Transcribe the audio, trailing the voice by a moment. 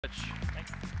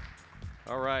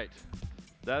All right,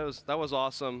 that was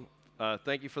awesome.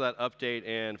 Thank you for that update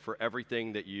and for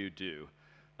everything that you do.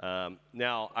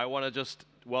 Now, I want to just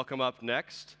welcome up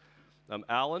next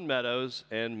Alan Meadows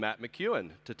and Matt McEwen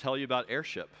to tell you about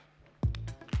Airship.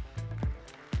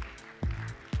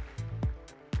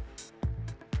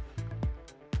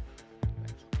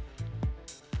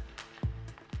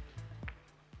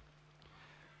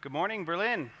 Good morning,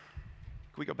 Berlin.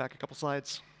 Can we go back a couple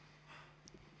slides?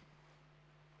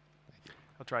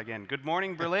 I'll try again. Good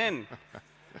morning, Berlin.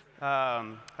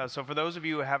 So for those of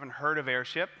you who haven't heard of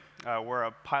Airship, we're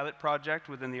a pilot project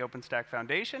within the OpenStack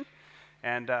Foundation.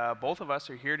 And both of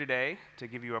us are here today to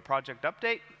give you a project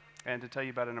update and to tell you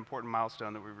about an important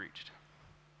milestone that we reached.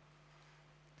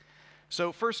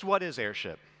 So first, what is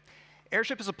Airship?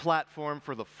 Airship is a platform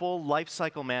for the full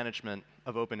lifecycle management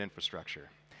of open infrastructure.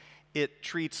 It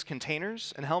treats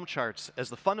containers and Helm charts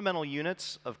as the fundamental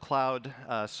units of cloud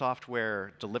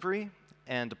software delivery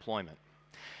and deployment.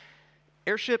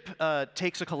 Airship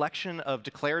takes a collection of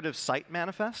declarative site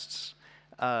manifests,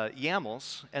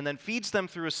 YAMLs, and then feeds them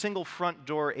through a single front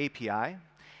door API,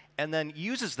 and then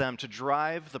uses them to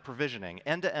drive the provisioning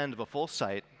end-to-end of a full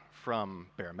site, from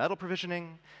bare metal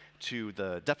provisioning to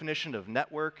the definition of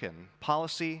network and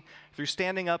policy, through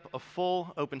standing up a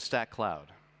full OpenStack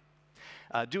cloud.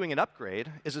 Doing an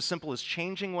upgrade is as simple as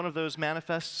changing one of those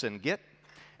manifests in Git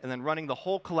and then running the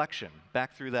whole collection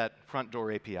back through that front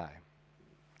door API.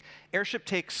 Airship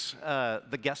takes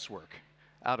the guesswork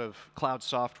out of cloud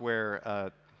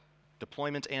software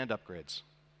deployment and upgrades.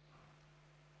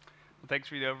 Well, thanks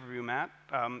for the overview, Matt.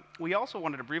 We also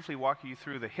wanted to briefly walk you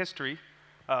through the history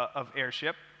of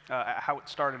Airship, how it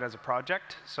started as a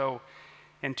project. So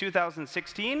in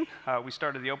 2016, we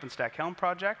started the OpenStack-Helm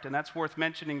project, and that's worth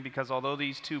mentioning because although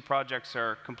these two projects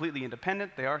are completely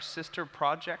independent, they are sister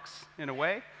projects in a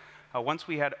way. Once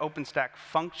we had OpenStack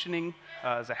functioning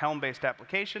as a Helm-based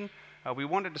application, we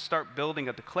wanted to start building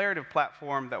a declarative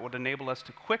platform that would enable us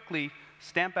to quickly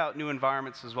stamp out new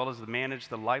environments as well as manage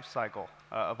the lifecycle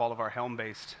of all of our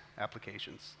Helm-based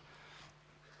applications.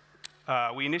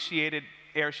 We initiated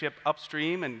Airship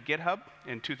upstream in GitHub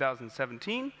in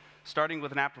 2017, starting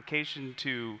with an application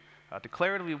to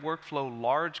declaratively workflow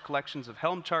large collections of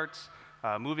Helm charts,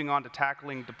 moving on to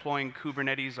tackling deploying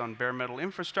Kubernetes on bare metal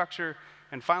infrastructure,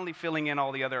 and finally filling in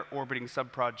all the other orbiting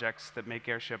sub-projects that make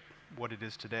Airship what it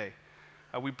is today.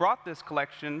 We brought this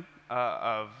collection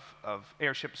of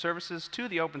Airship services to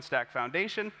the OpenStack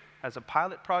Foundation as a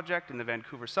pilot project in the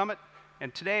Vancouver Summit,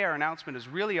 and today our announcement is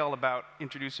really all about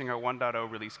introducing our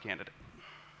 1.0 release candidate.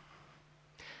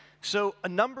 So a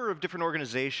number of different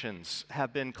organizations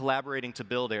have been collaborating to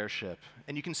build Airship,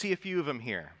 and you can see a few of them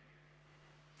here.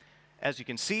 As you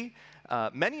can see,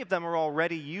 many of them are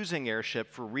already using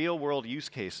Airship for real-world use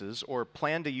cases or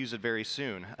plan to use it very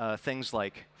soon, things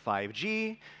like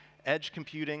 5G, edge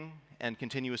computing, and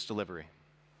continuous delivery.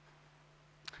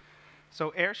 So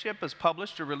Airship has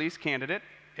published a release candidate.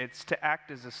 It's to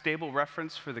act as a stable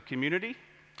reference for the community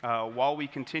while we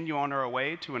continue on our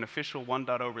way to an official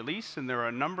 1.0 release, and there are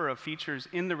a number of features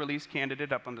in the release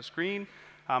candidate up on the screen.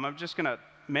 I'm just going to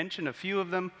mention a few of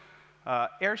them.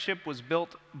 Airship was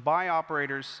built by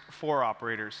operators for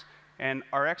operators, and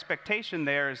our expectation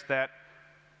there is that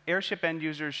Airship end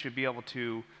users should be able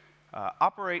to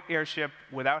operate Airship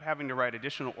without having to write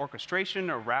additional orchestration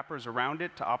or wrappers around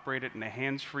it to operate it in a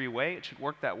hands-free way. It should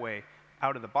work that way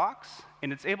out of the box,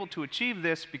 and it's able to achieve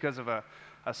this because of a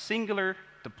singular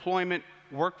deployment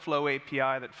workflow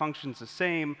API that functions the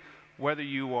same whether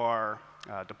you are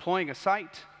deploying a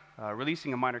site,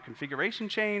 releasing a minor configuration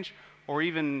change, or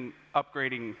even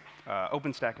upgrading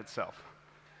OpenStack itself.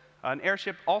 And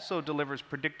Airship also delivers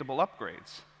predictable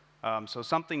upgrades, so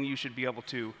something you should be able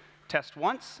to test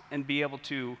once and be able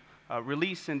to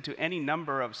release into any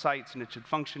number of sites, and it should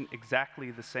function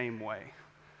exactly the same way.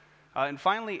 And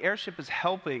finally, Airship is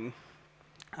helping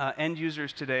end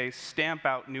users today stamp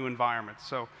out new environments.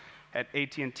 So at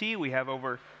AT&T, we have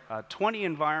over 20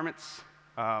 environments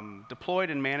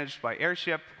deployed and managed by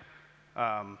Airship.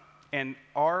 And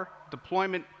our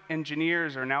deployment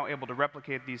engineers are now able to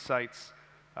replicate these sites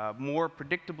more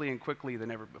predictably and quickly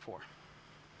than ever before.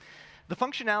 The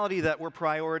functionality that we're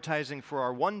prioritizing for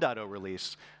our 1.0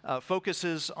 release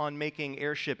focuses on making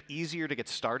Airship easier to get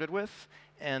started with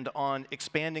and on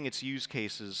expanding its use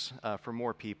cases for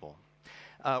more people.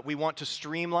 We want to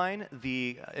streamline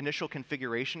the initial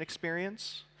configuration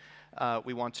experience.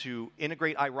 We want to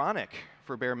integrate Ironic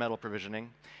for bare metal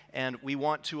provisioning, and we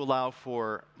want to allow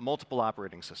for multiple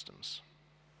operating systems.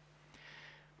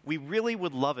 We really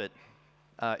would love it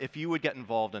if you would get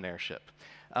involved in Airship.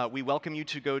 We welcome you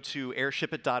to go to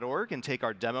airship.org and take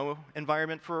our demo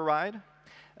environment for a ride,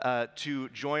 to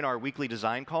join our weekly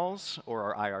design calls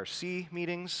or our IRC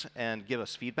meetings and give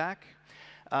us feedback,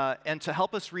 and to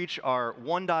help us reach our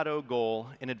 1.0 goal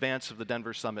in advance of the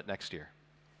Denver Summit next year.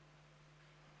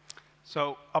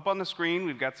 So up on the screen,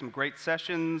 we've got some great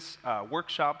sessions,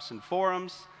 workshops, and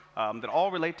forums that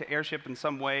all relate to Airship in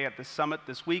some way at this summit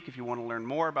this week. If you want to learn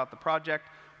more about the project,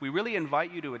 we really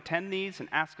invite you to attend these and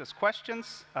ask us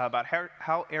questions about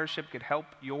how Airship could help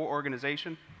your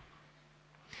organization.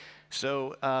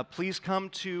 So please come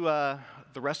to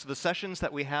the rest of the sessions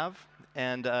that we have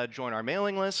and join our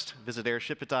mailing list, visit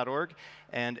airship.org,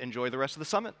 and enjoy the rest of the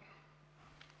summit.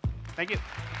 Thank you.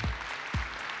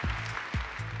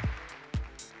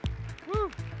 Woo.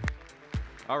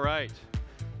 All right.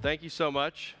 Thank you so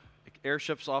much.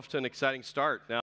 Airship's off to an exciting start. Now,